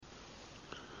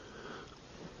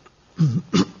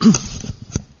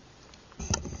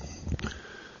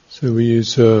So we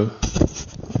use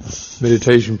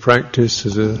meditation practice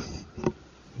as a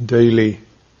daily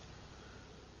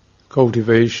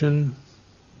cultivation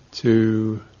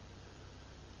to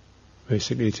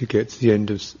basically to get to the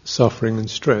end of suffering and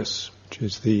stress, which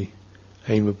is the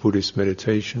aim of Buddhist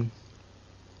meditation.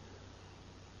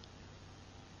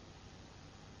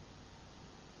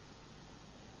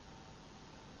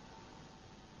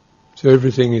 So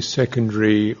everything is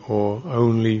secondary or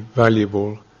only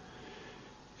valuable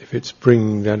if it's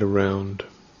bringing that around.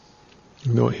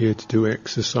 I'm not here to do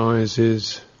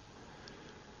exercises,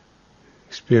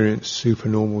 experience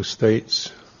supernormal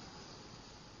states,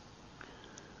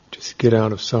 just get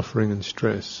out of suffering and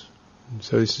stress. And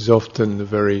so this is often the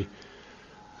very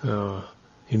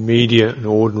immediate and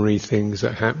ordinary things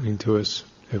that are happening to us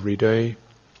every day.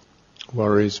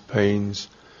 Worries, pains,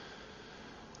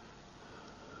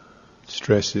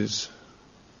 stresses,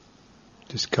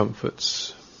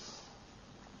 discomforts.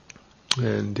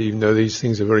 And even though these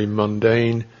things are very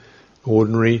mundane,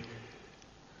 ordinary,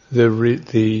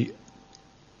 the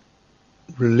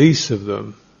release of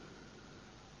them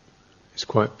is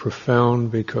quite profound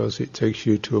because it takes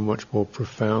you to a much more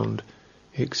profound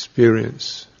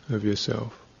experience of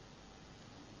yourself.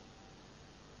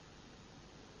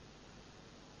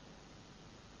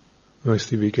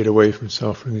 Mostly we get away from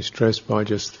suffering and stress by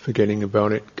just forgetting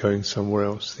about it, going somewhere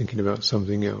else, thinking about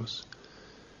something else.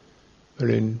 But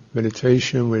in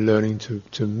meditation we're learning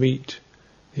to meet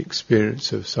the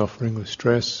experience of suffering or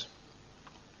stress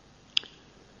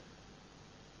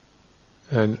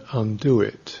and undo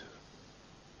it.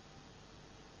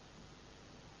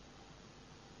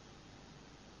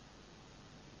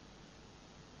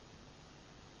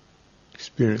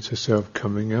 Experience yourself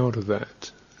coming out of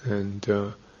that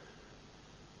and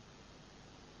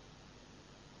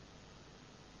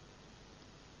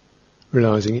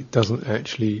realizing it doesn't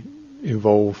actually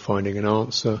involve finding an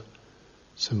answer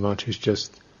so much as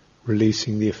just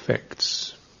releasing the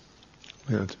effects.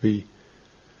 To be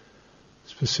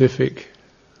specific,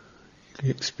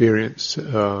 experience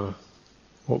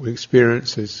what we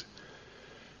experience is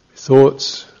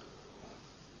thoughts,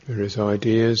 various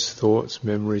ideas, thoughts,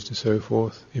 memories and so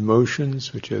forth,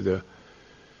 emotions, which are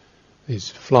these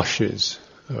flushes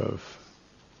of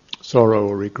sorrow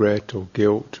or regret or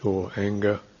guilt or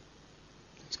anger,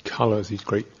 these colours, these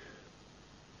great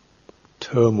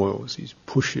turmoils, these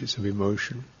pushes of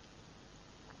emotion.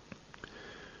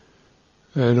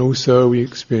 And also we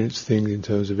experience things in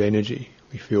terms of energy.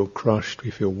 We feel crushed,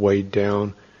 we feel weighed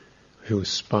down, we feel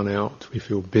spun out, we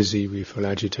feel busy, we feel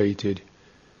agitated.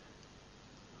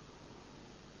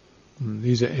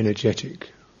 These are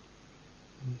energetic.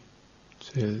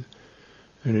 So, and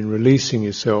in releasing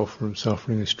yourself from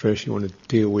suffering and stress, you want to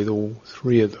deal with all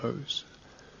three of those.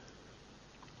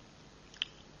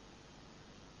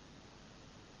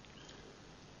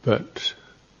 But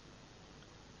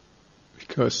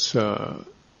because in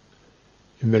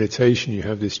meditation you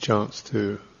have this chance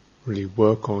to really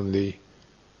work on the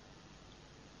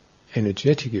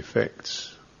energetic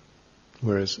effects,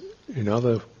 whereas in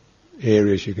other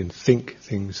areas you can think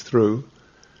things through,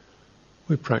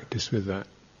 we practice with that.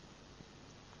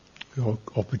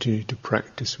 Opportunity to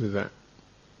practice with that.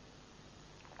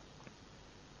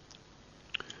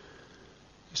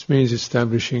 This means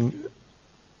establishing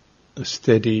a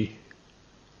steady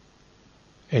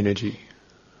energy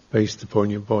based upon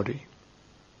your body.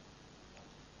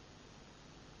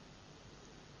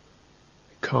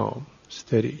 Calm,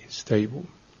 steady, stable.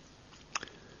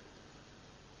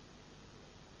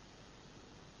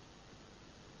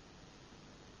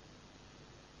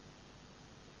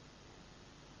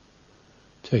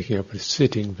 Taking up a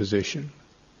sitting position,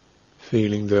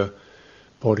 feeling the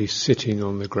body sitting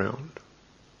on the ground.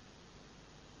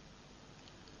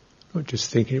 Not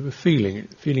just thinking it, but feeling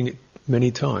it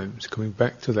many times, coming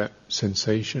back to that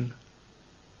sensation.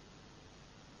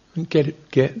 And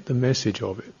get the message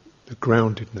of it, the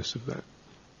groundedness of that.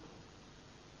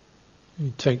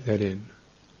 You take that in.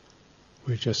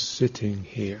 We're just sitting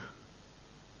here.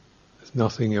 There's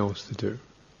nothing else to do.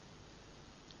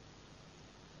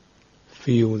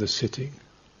 Feel the sitting.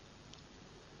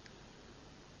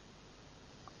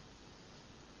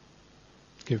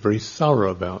 Get very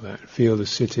thorough about that. Feel the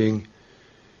sitting,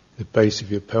 the base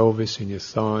of your pelvis, in your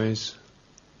thighs.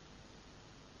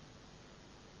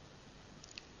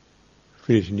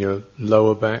 Feel it in your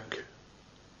lower back.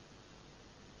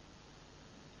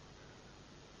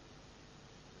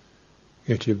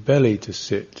 Get your belly to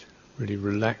sit. Really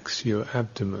relax your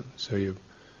abdomen. So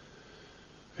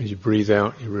as you breathe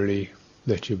out, you really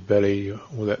let your belly,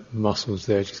 all that muscles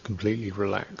there, just completely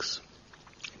relax.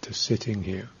 to sitting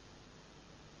here.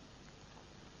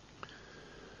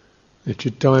 Let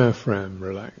your diaphragm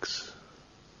relax.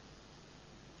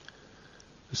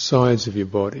 The sides of your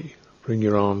body. Bring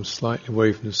your arms slightly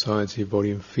away from the sides of your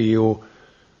body and feel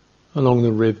along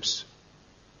the ribs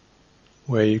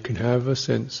where you can have a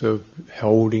sense of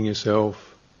holding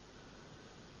yourself,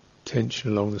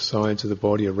 tension along the sides of the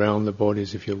body, around the body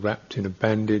as if you're wrapped in a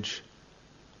bandage.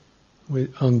 We're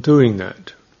undoing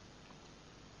that.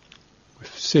 We're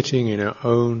sitting in our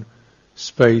own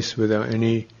space without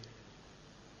any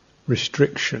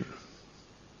restriction.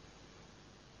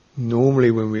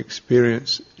 Normally when we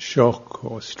experience shock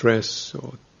or stress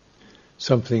or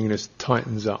something in us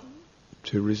tightens up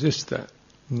to resist that.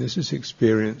 And this is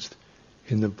experienced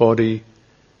in the body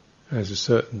as a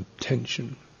certain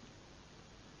tension.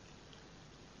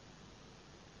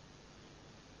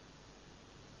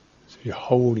 So you're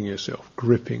holding yourself,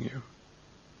 gripping you.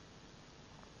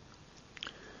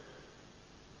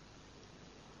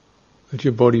 Let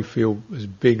your body feel as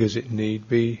big as it need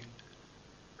be.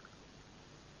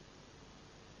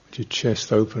 Let your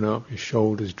chest open up, your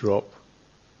shoulders drop.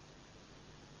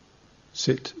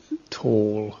 Sit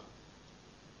tall.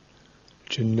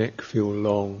 Let your neck feel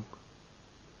long.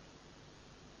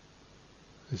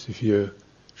 As if you're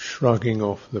shrugging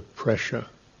off the pressure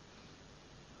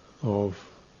of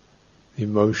the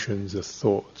emotions, the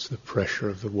thoughts, the pressure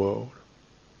of the world.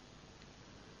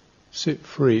 Sit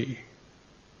free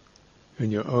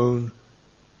in your own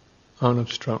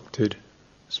unobstructed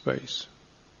space.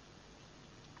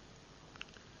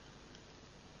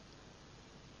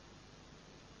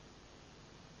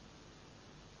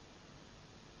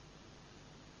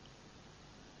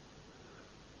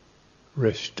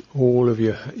 Rest all of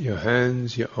your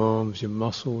hands, your arms, your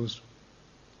muscles,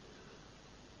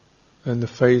 and the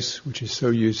face, which is so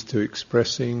used to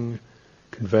expressing,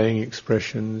 conveying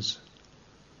expressions,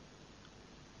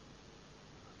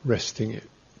 resting it.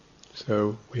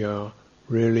 So we are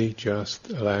really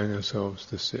just allowing ourselves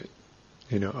to sit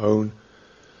in our own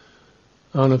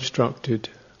unobstructed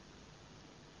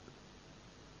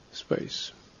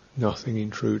space, nothing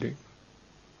intruding.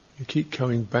 You keep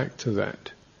coming back to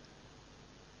that.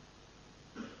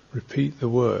 Repeat the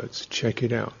words, check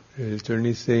it out. Is there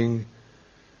anything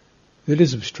that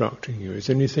is obstructing you? Is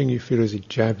there anything you feel is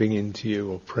jabbing into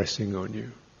you or pressing on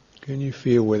you? Can you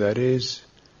feel where that is?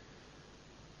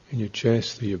 In your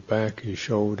chest, or your back, your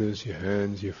shoulders, your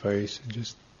hands, your face, and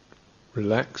just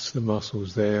relax the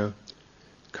muscles there.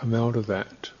 Come out of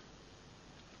that.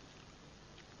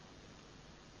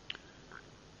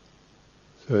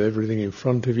 So everything in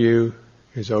front of you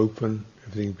is open,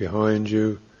 everything behind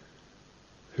you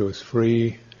feels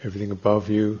free, everything above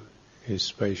you is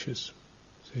spacious.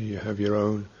 So you have your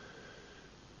own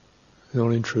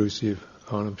non-intrusive,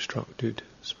 unobstructed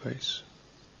space.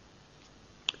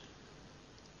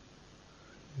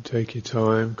 Take your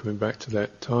time, coming back to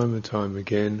that time and time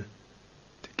again,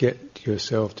 to get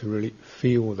yourself to really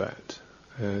feel that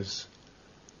as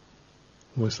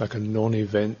almost like a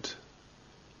non-event,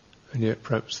 and yet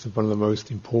perhaps one of the most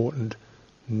important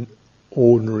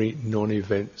ordinary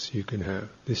non-events you can have.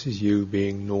 This is you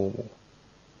being normal.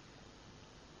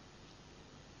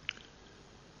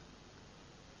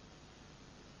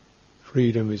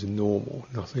 Freedom is normal,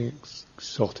 nothing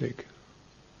exotic.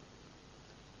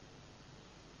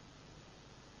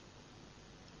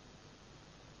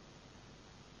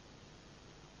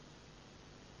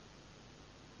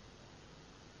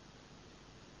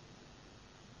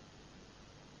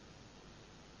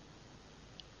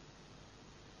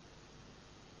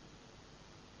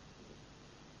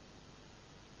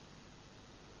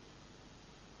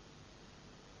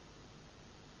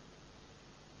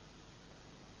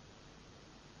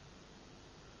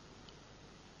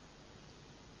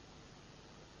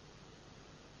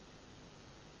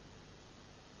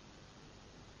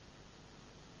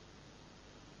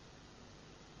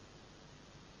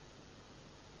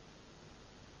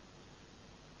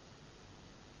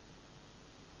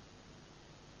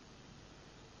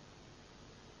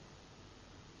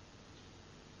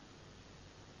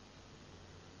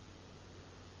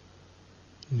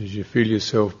 And as you feel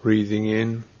yourself breathing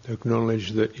in,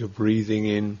 acknowledge that you're breathing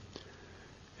in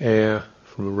air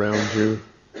from around you.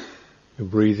 You're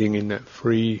breathing in that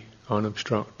free,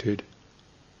 unobstructed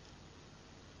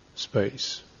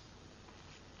space.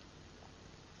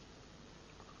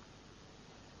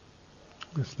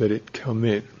 Just let it come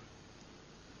in,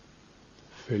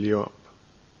 fill you up.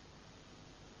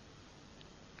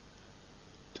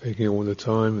 Taking all the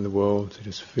time in the world to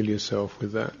just fill yourself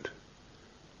with that.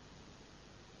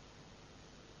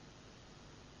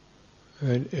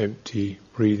 And empty,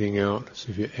 breathing out as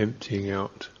if you're emptying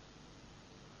out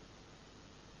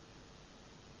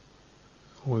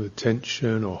all the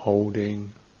tension or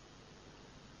holding,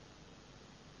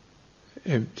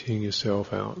 emptying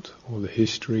yourself out, all the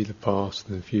history, the past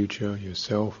and the future,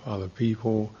 yourself, other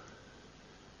people,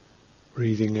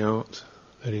 breathing out,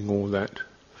 letting all that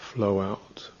flow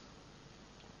out.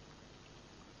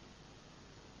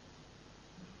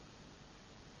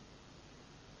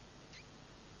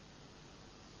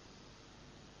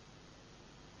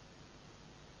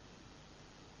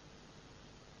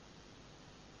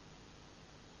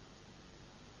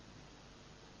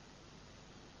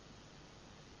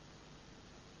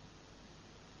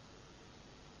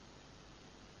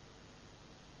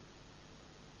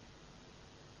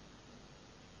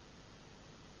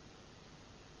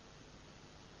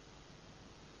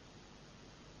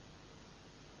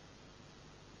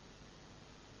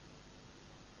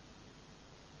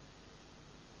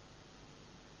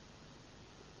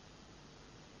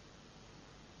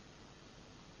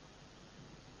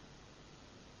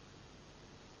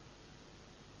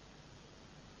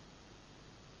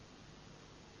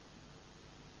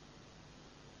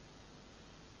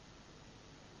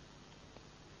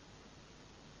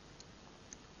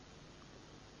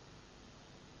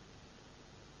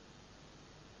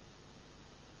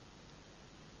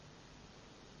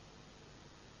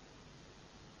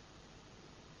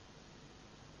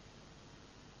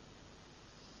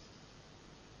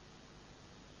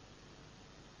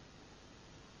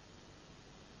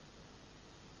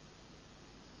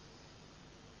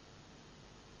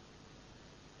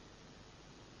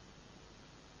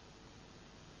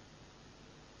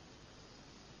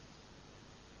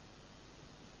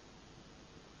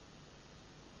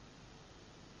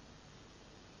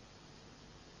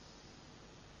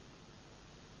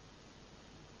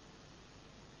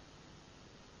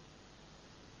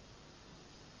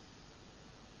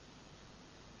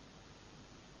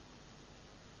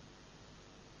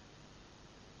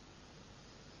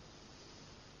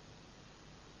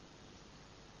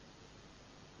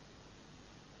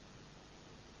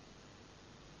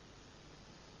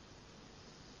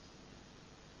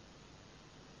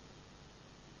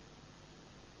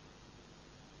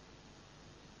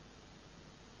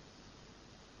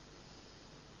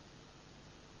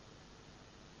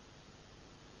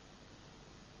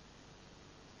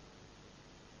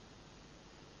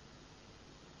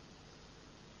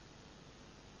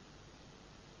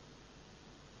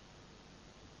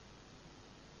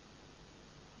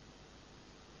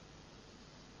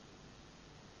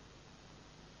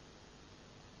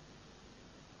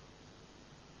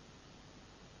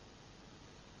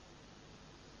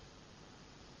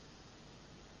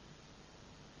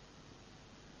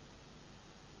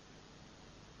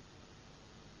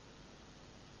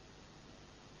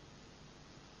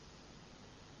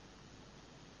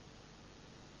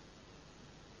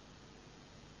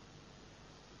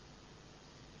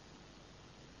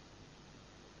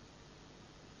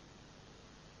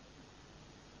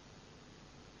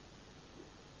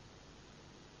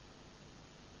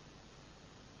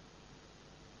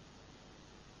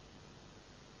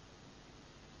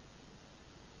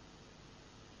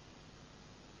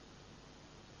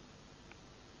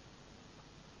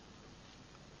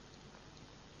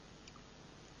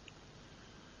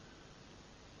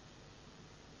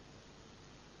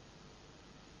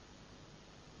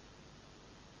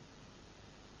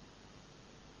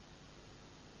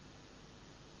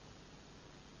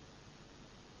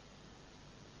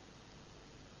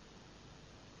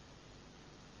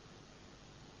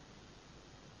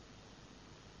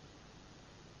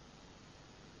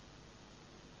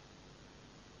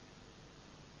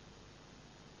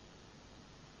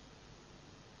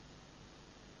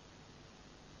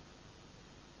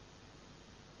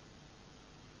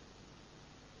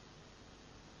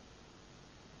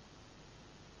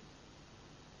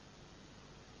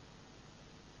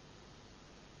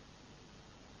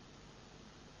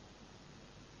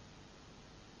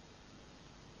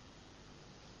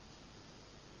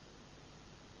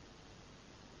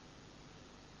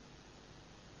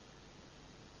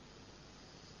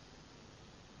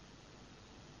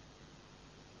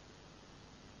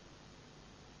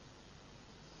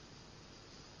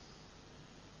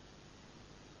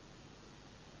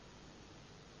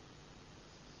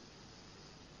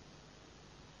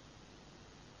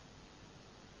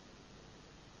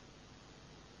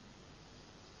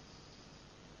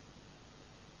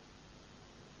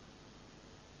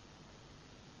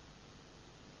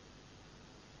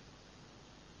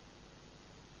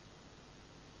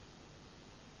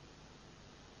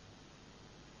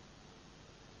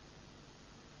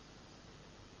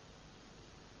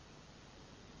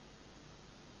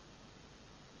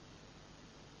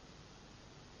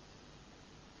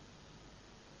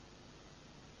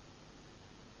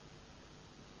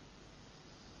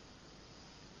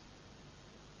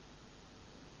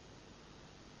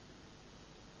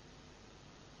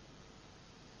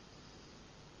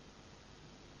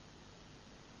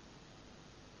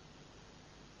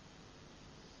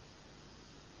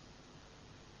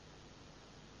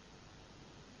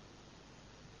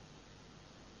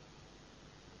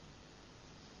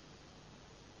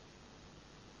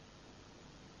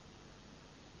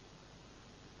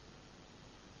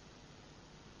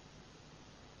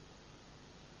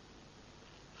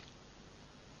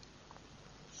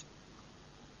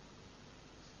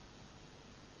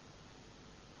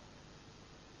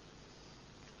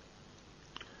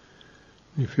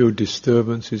 You feel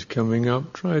disturbances coming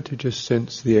up, try to just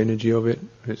sense the energy of it.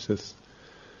 If it's a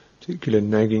particular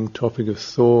nagging topic of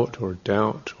thought or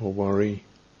doubt or worry,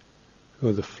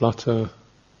 or the flutter,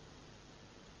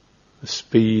 the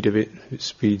speed of it, it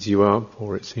speeds you up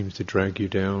or it seems to drag you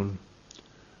down.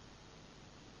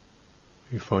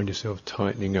 You find yourself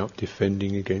tightening up,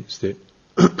 defending against it,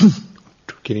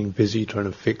 getting busy trying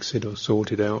to fix it or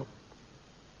sort it out.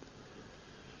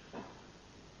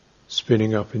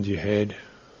 Spinning up into your head.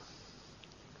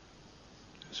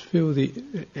 Just feel the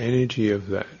energy of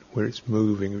that, where it's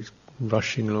moving, it's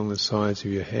rushing along the sides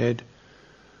of your head,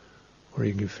 or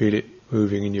you can feel it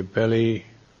moving in your belly,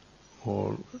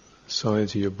 or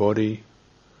sides of your body,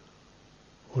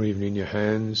 or even in your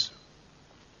hands,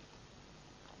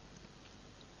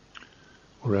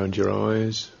 around your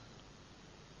eyes.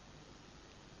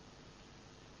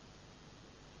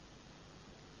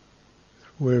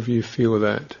 Wherever you feel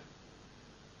that,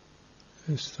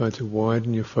 just try to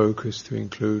widen your focus to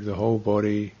include the whole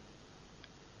body,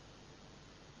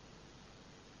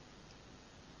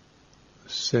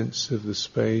 sense of the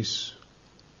space,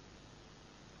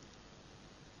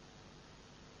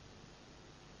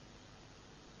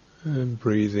 and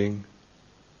breathing.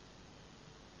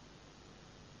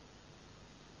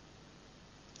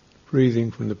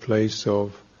 Breathing from the place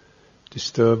of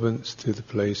disturbance to the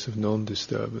place of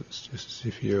non-disturbance, just as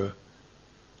if you're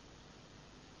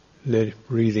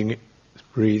breathing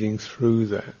through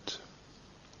that.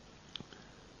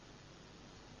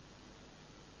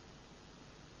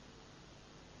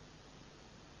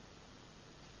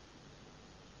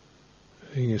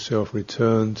 Letting yourself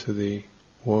return to the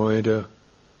wider,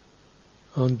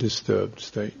 undisturbed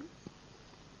state.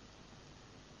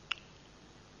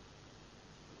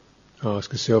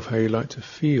 Ask yourself how you like to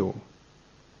feel.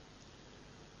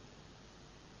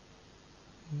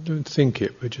 Don't think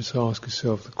it, but just ask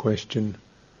yourself the question,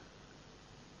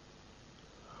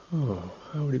 how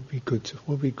would it be good to,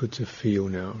 what would be good to feel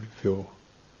now? Would it feel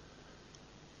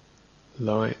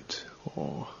light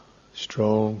or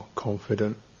strong,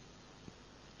 confident,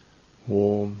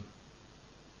 warm,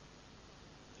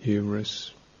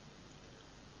 humorous,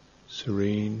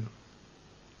 serene?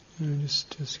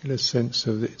 Just get a sense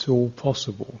of that it's all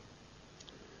possible.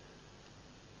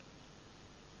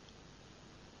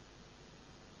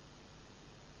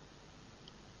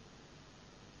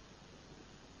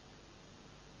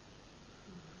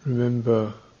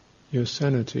 Remember your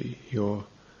sanity, your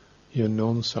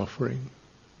non-suffering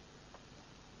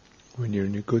when you're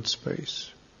in a good space.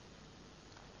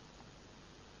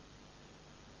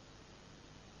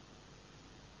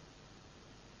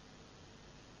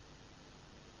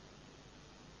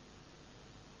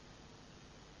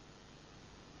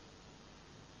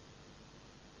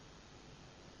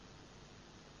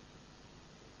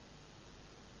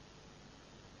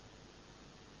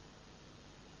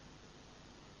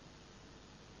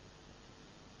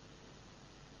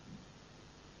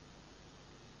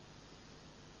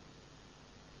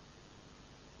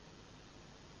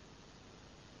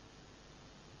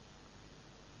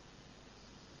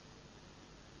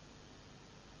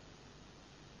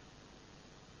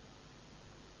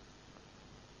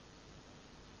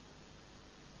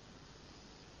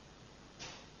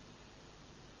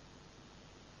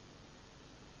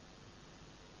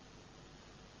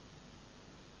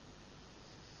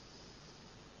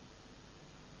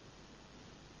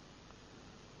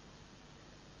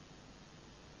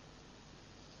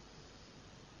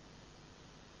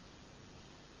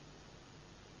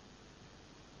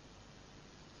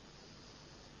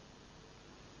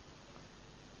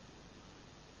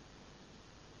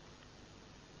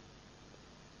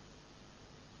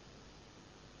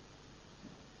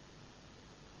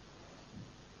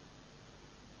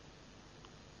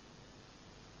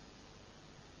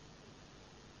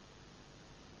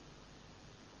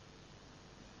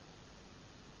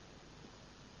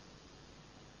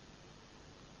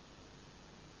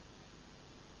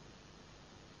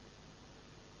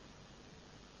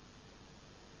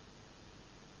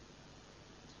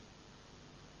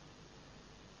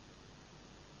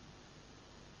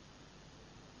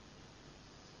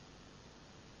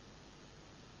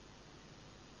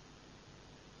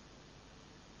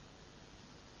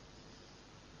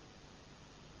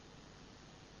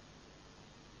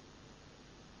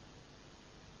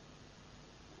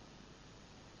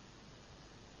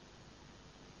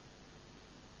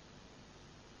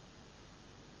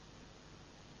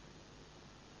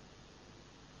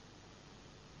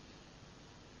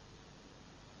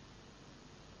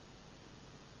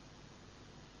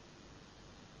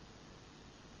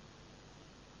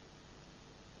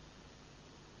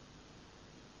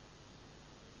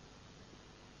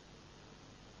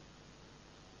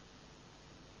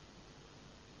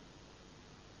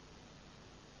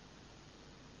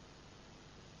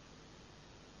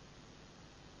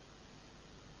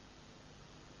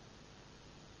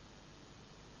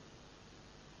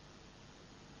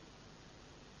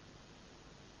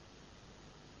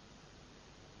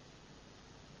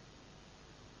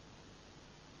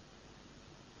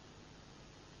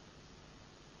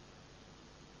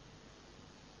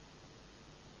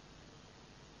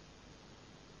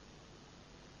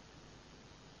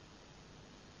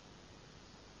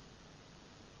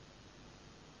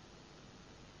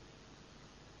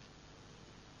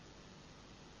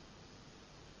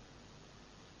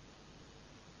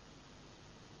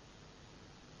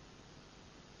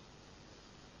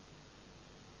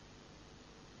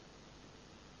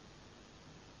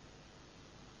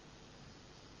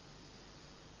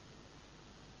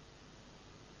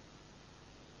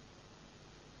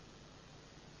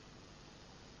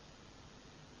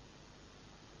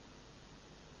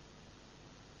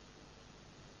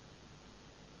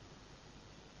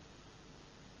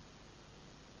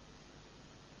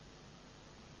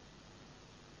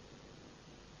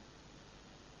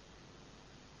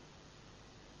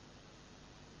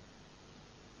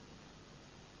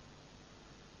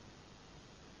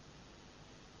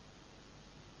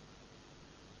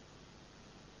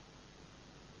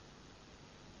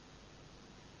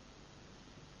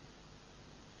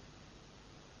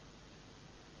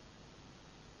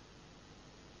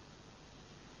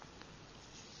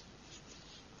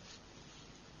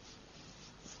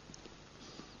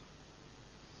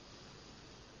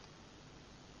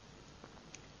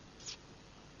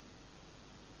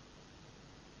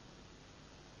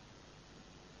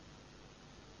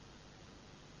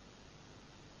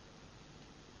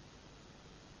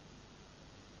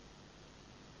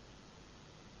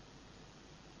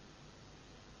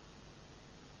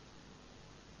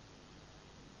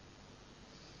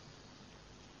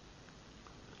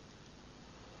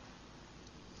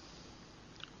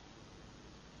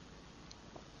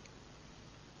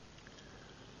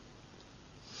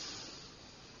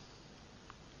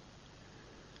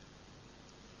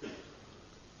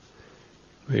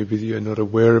 Maybe you're not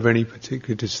aware of any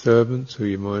particular disturbance, or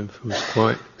your mind feels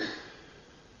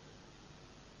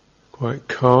quite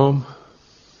calm.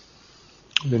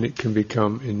 Then it can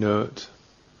become inert.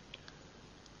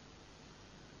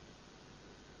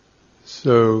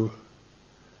 So,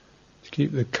 to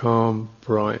keep the calm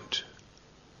bright,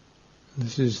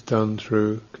 this is done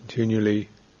through continually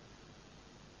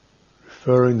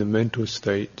referring the mental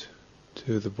state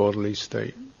to the bodily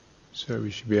state. So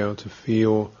we should be able to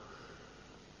feel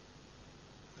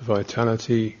the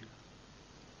vitality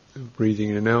of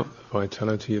breathing in and out, the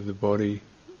vitality of the body.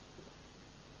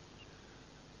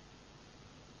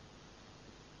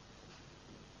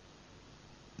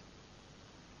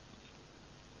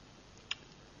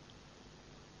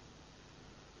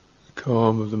 The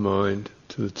calm of the mind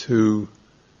till the two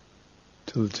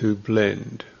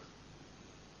blend.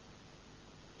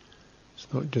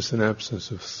 It's not just an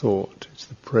absence of thought, it's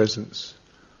the presence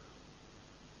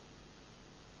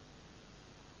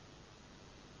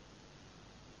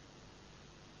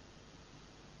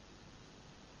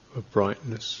of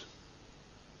brightness.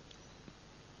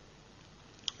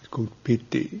 It's called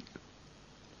piti,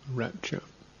 rapture.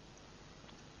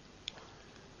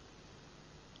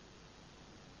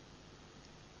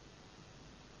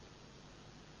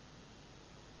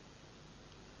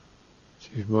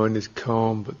 If your mind is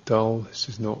calm but dull, this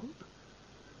is not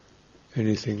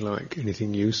anything like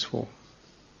anything useful.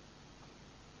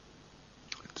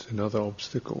 It's another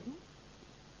obstacle.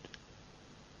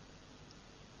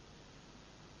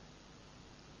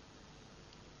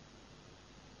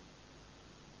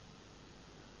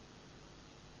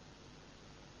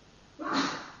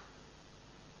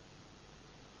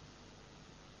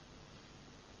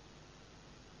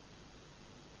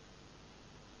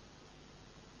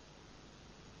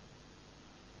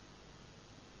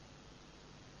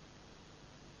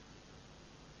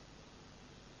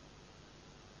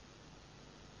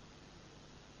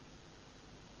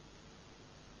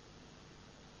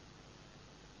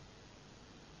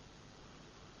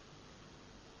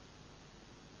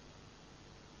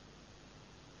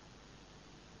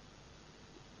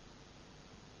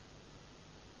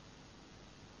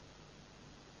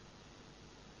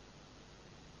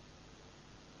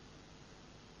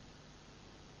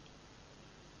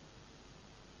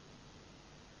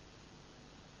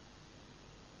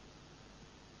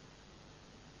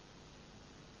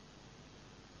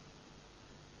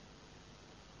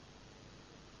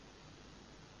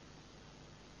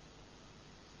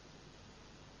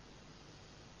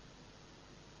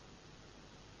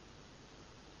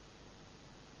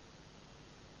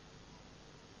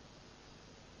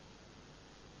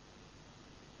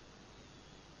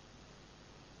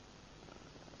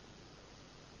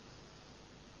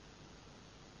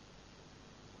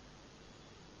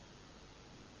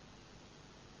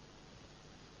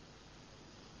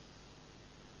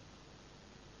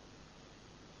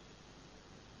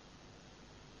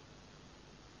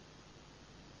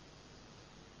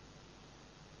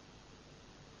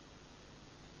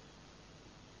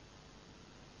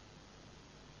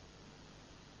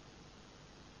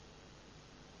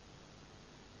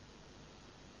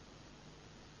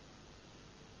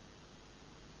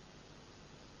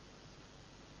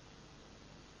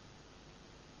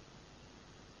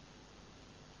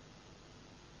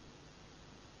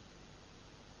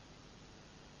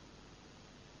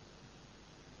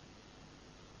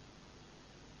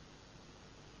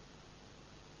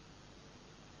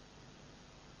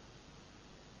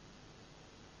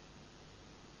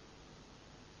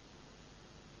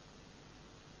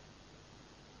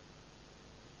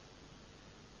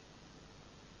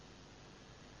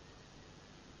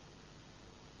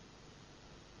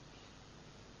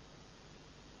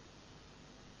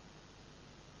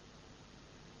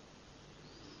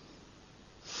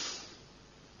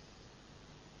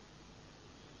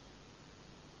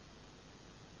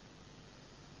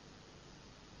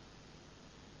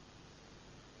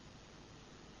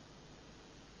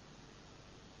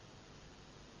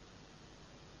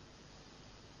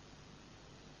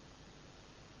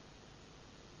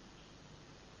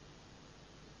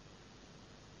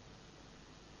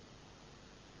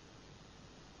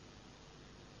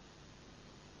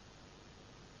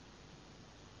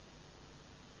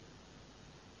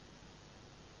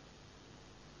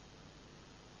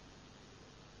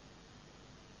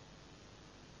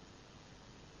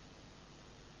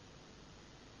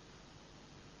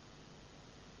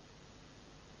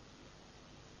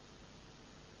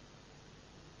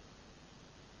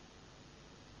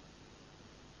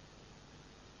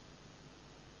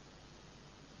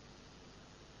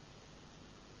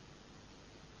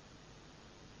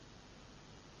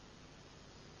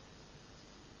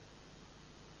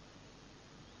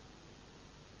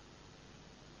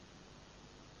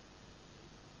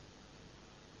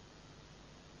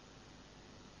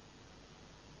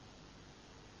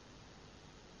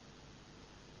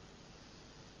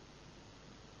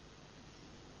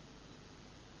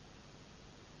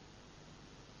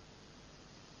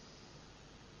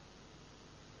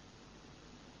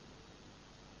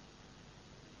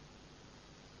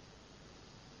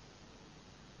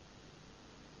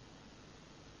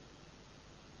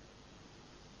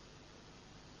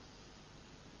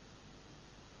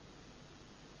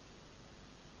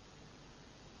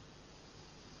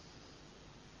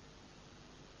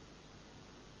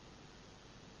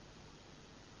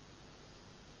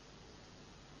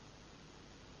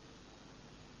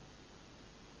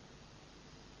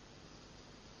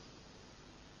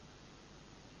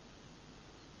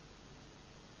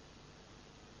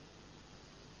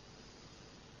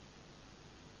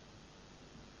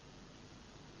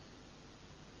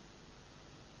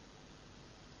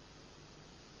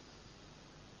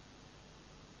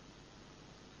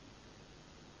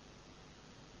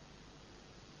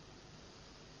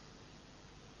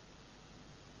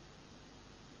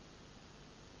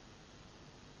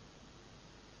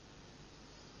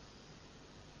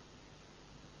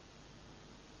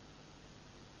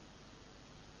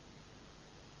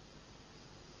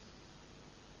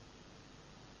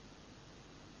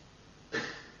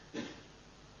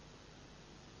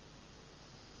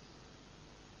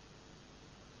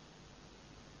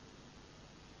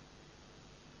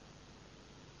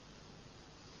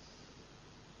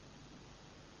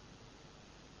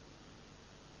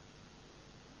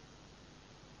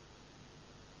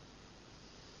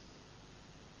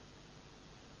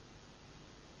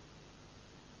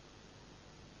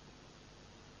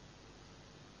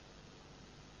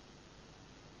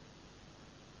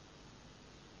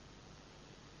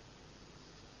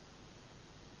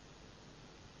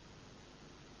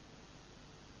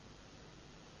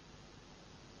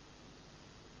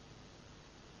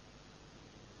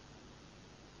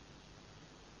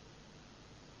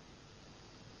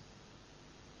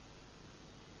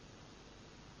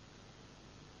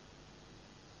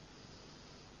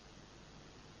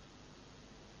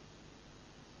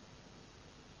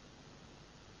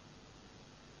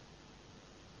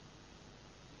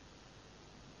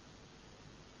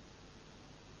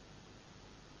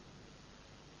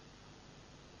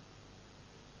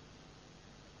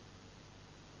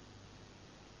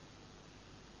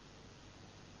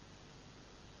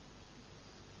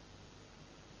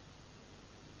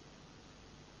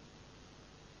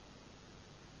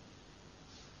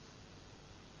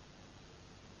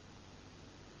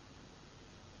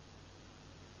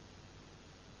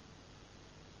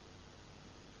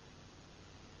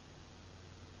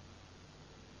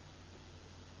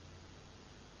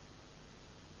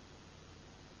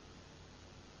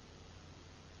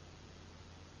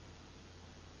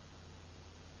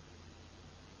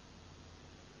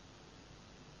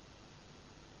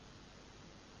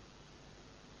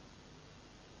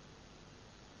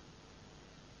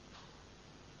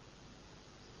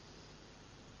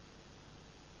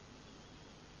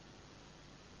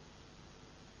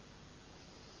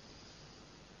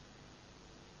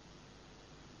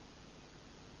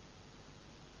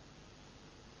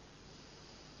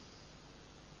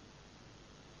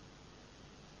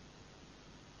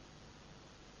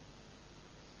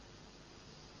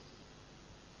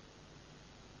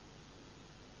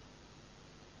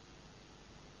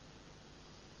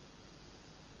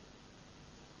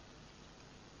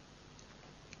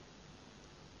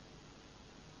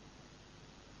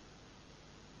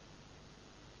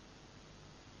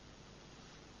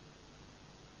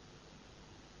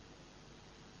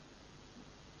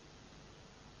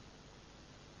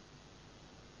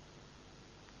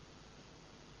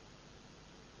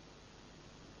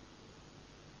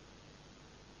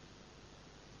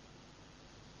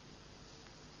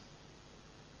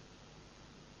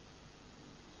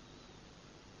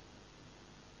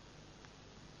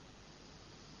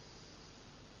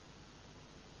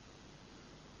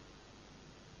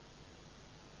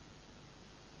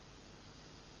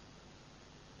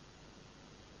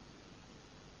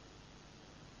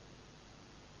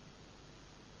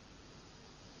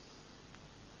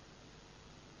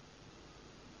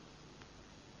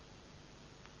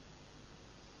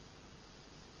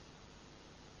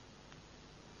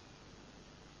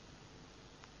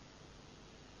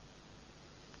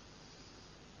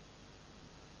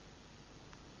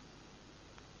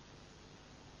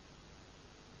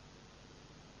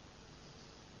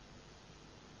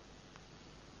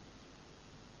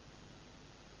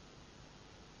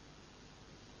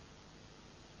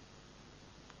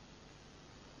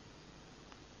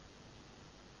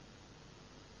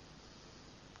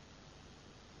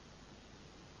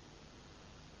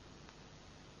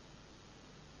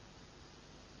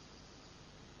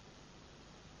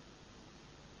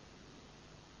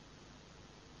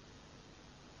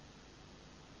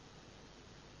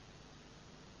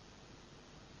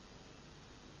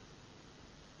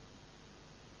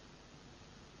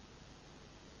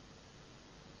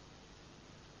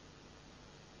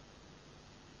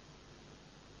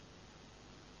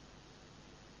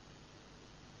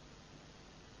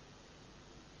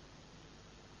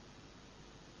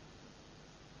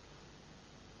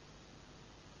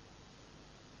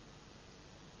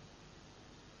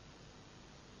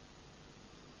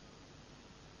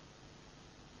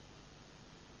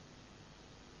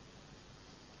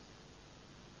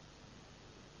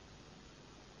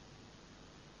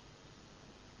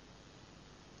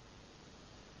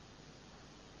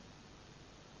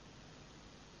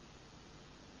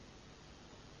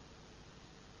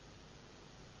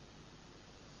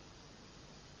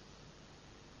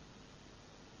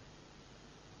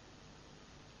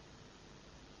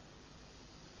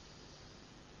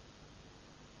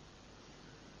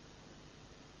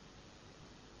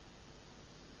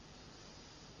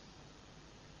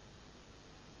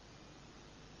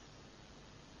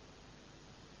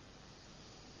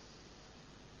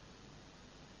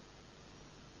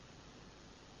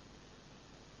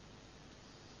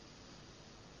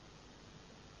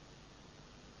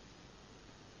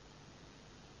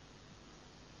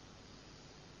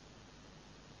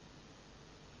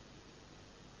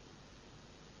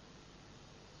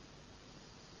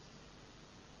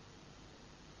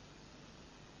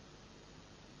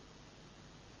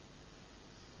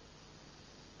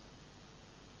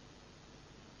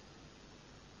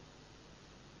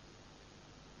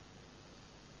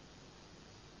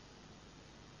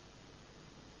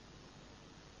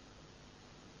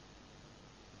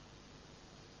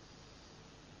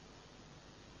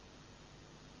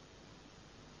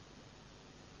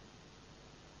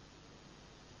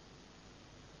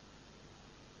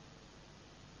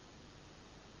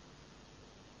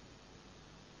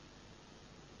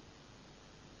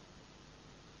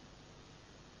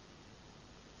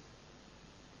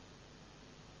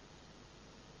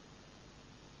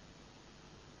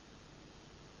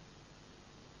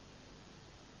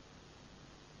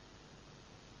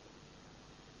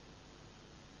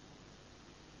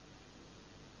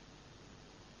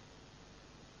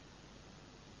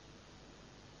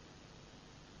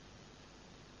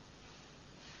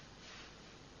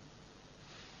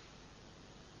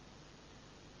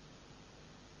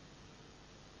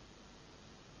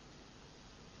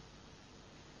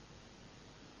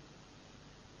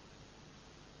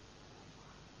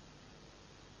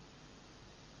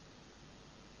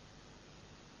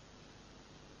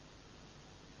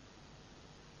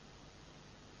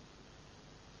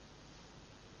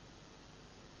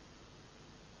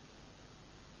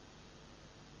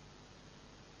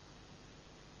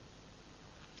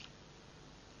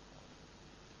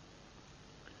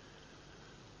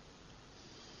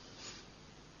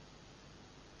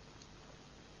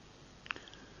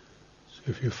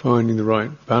 So if you're finding the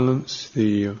right balance,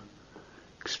 the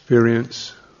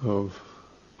experience of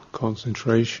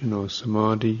concentration or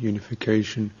samadhi,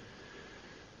 unification,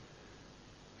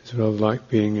 is rather like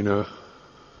being in a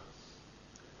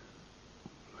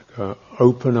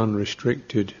open,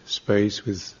 unrestricted space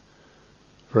with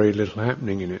very little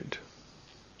happening in it.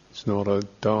 It's not a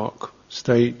dark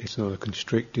state, it's not a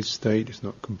constricted state, it's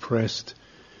not compressed,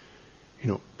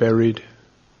 you're not buried.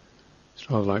 It's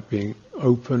rather like being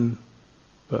open,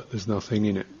 but there's nothing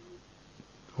in it,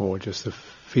 or just a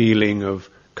feeling of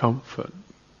comfort.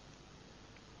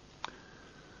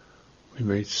 We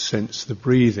may sense the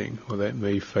breathing, or that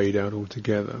may fade out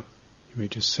altogether. You may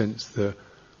just sense the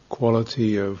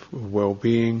quality of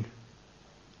well-being,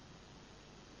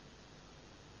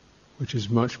 which is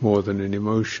much more than an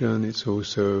emotion. It's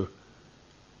also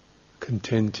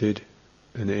contented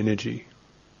an energy.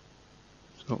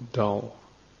 It's not dull.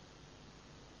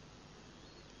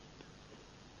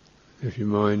 If your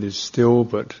mind is still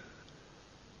but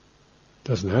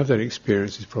doesn't have that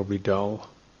experience, it's probably dull.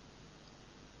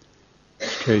 In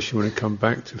case you want to come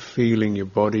back to feeling your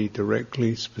body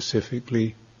directly,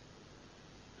 specifically,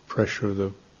 the pressure of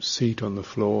the seat on the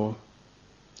floor,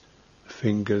 the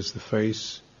fingers, the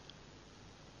face,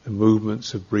 the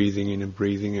movements of breathing in and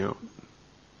breathing out.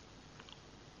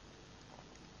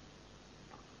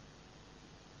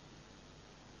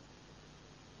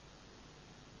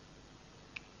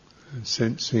 And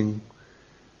sensing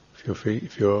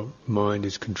if your mind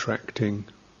is contracting,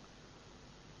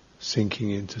 sinking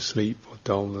into sleep or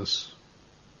dullness,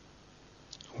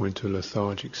 or into a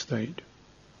lethargic state.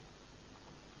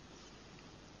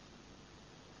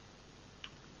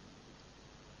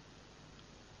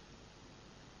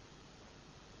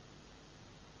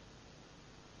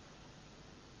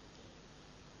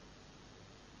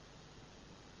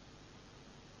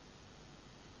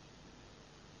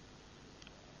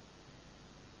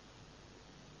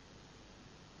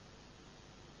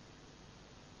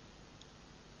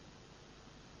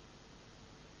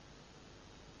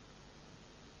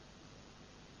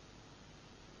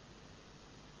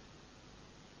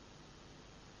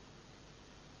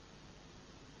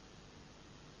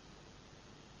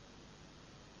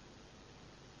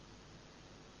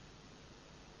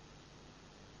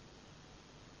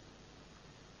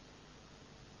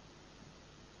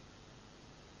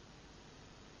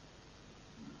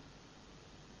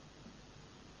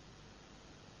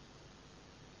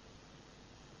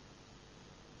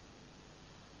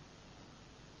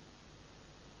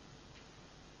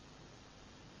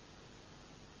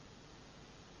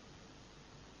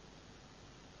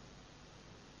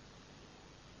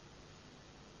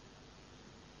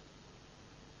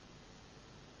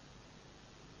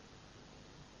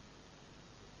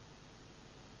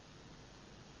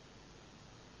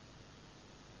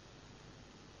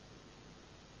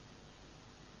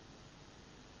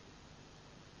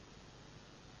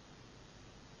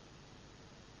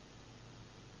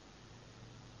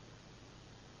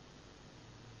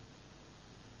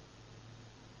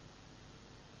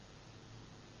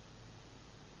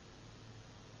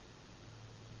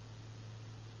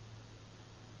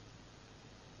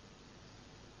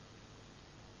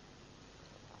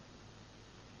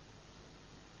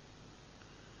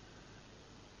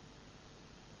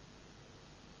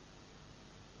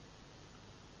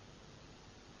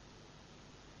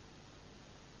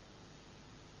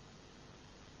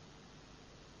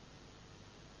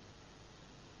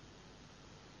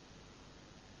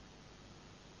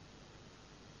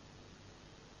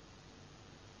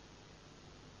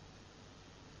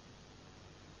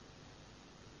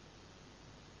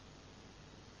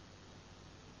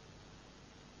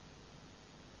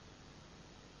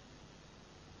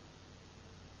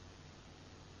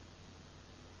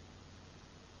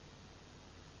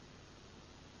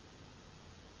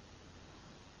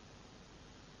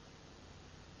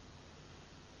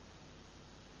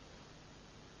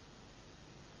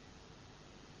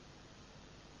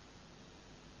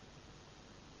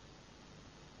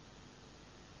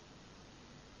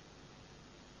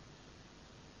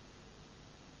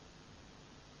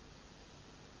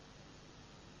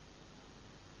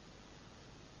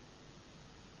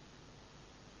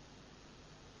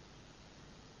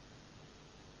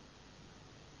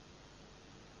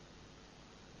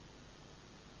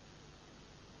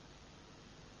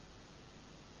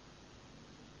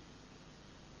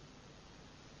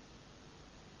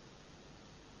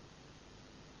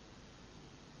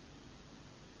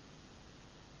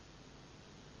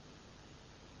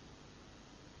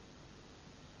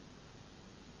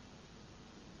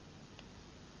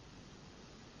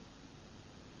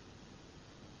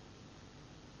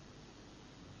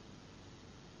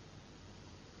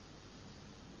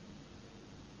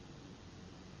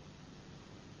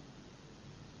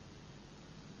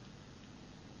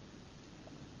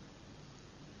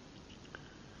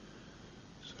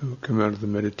 We'll come out of the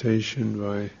meditation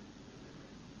by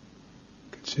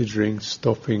considering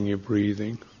stopping your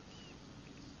breathing.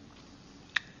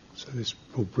 So this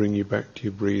will bring you back to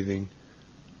your breathing.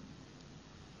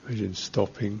 Imagine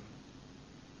stopping.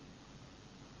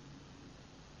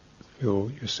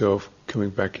 Feel yourself coming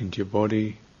back into your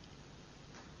body.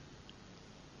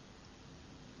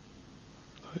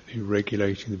 You're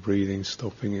regulating the breathing,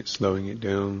 stopping it, slowing it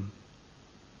down.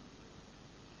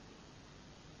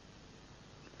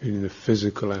 Feeling the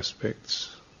physical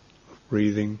aspects of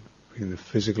breathing, feeling the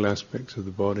physical aspects of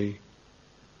the body.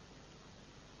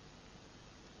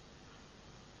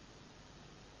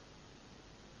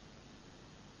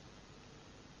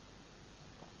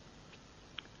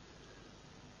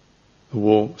 The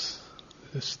warmth,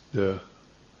 the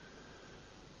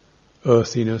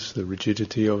earthiness, the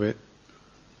rigidity of it.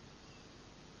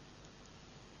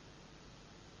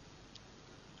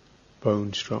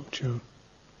 Bone structure.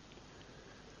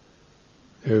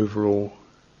 The overall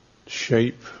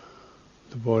shape of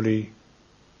the body,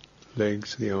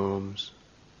 legs, the arms,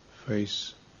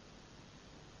 face.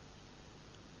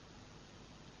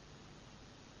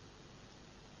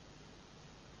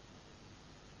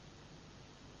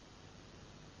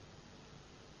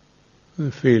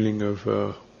 The feeling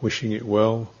of wishing it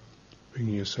well,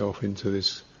 bringing yourself into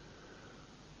this,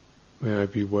 may I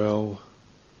be well,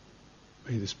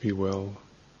 may this be well.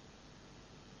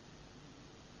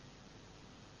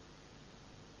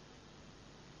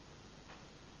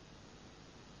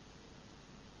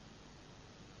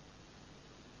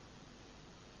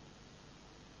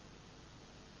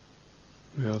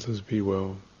 May others be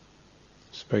well,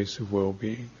 space of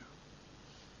well-being.